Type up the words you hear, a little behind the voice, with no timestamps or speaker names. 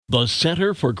The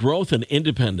Center for Growth and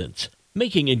Independence,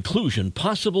 making inclusion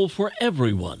possible for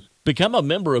everyone. Become a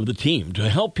member of the team to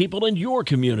help people in your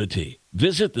community.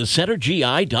 Visit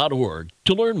thecentergi.org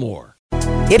to learn more.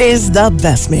 It is the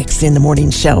best mix in the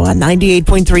morning show on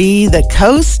 98.3 The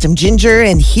Coast. I'm Ginger,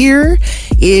 and here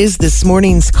is this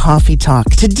morning's coffee talk.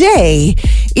 Today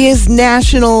is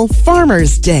National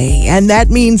Farmers Day, and that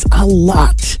means a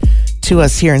lot to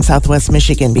us here in Southwest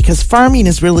Michigan because farming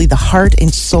is really the heart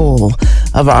and soul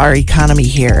of our economy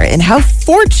here. And how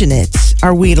fortunate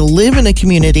are we to live in a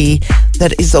community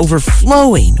that is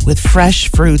overflowing with fresh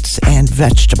fruits and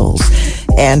vegetables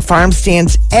and farm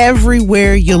stands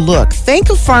everywhere you look.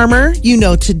 Thank a farmer you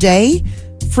know today.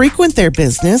 Frequent their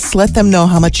business. Let them know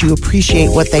how much you appreciate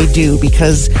what they do,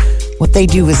 because what they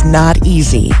do is not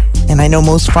easy. And I know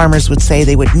most farmers would say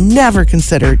they would never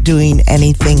consider doing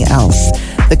anything else.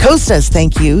 The Coast says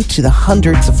thank you to the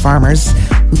hundreds of farmers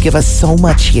who give us so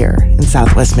much here in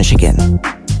Southwest Michigan.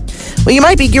 Well, you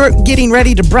might be getting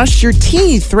ready to brush your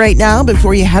teeth right now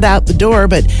before you head out the door,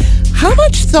 but how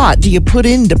much thought do you put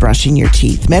into brushing your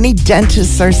teeth? Many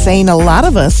dentists are saying a lot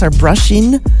of us are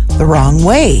brushing the wrong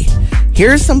way.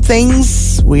 Here are some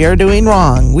things we are doing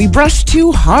wrong. We brush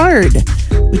too hard,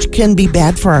 which can be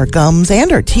bad for our gums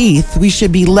and our teeth. We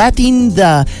should be letting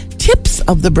the tips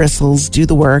of the bristles do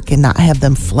the work and not have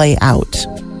them flay out.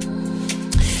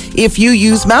 If you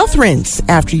use mouth rinse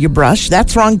after you brush,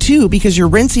 that's wrong too, because you're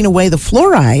rinsing away the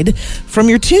fluoride from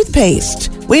your toothpaste.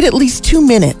 Wait at least 2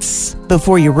 minutes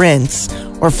before you rinse,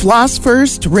 or floss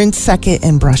first, rinse second,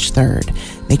 and brush third.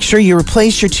 Make sure you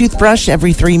replace your toothbrush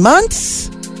every 3 months.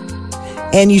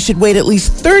 And you should wait at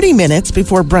least 30 minutes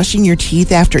before brushing your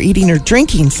teeth after eating or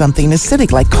drinking something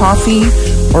acidic like coffee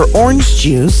or orange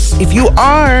juice. If you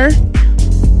are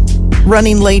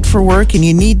running late for work and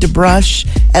you need to brush,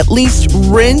 at least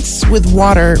rinse with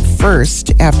water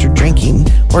first after drinking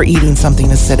or eating something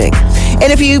acidic.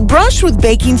 And if you brush with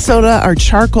baking soda or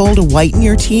charcoal to whiten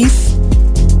your teeth,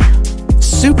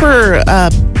 super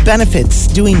benefits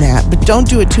doing that, but don't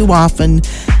do it too often.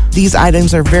 These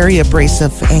items are very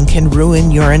abrasive and can ruin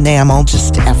your enamel,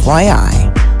 just FYI.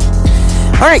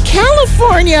 All right,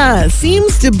 California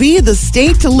seems to be the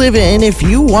state to live in if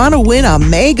you want to win a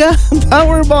mega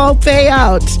Powerball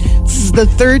payout. This is the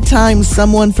third time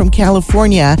someone from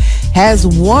California has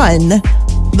won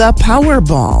the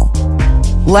Powerball.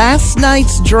 Last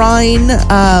night's drawing,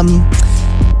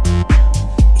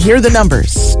 here are the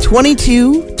numbers: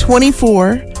 22,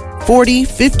 24, 40,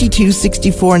 52,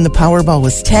 64, and the Powerball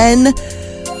was 10.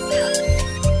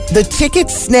 The ticket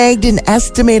snagged an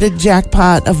estimated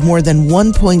jackpot of more than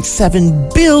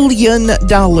 $1.7 billion.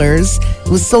 It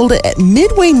was sold at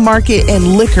Midway Market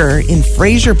and Liquor in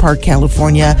Fraser Park,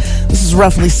 California. This is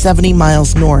roughly 70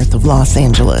 miles north of Los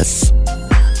Angeles.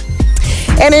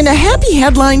 And in a happy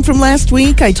headline from last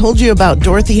week, I told you about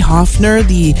Dorothy Hoffner,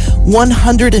 the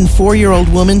 104-year-old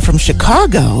woman from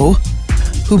Chicago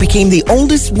who became the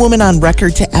oldest woman on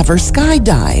record to ever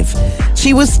skydive.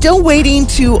 She was still waiting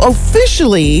to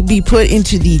officially be put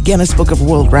into the Guinness Book of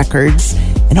World Records,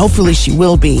 and hopefully she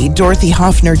will be. Dorothy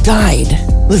Hoffner died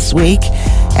this week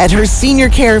at her senior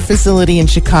care facility in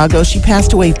Chicago. She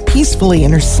passed away peacefully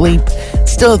in her sleep,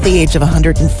 still at the age of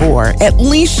 104. At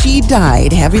least she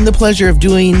died having the pleasure of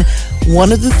doing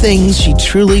one of the things she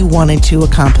truly wanted to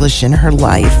accomplish in her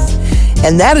life.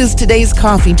 And that is today's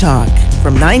Coffee Talk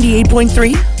from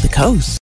 98.3 The Coast.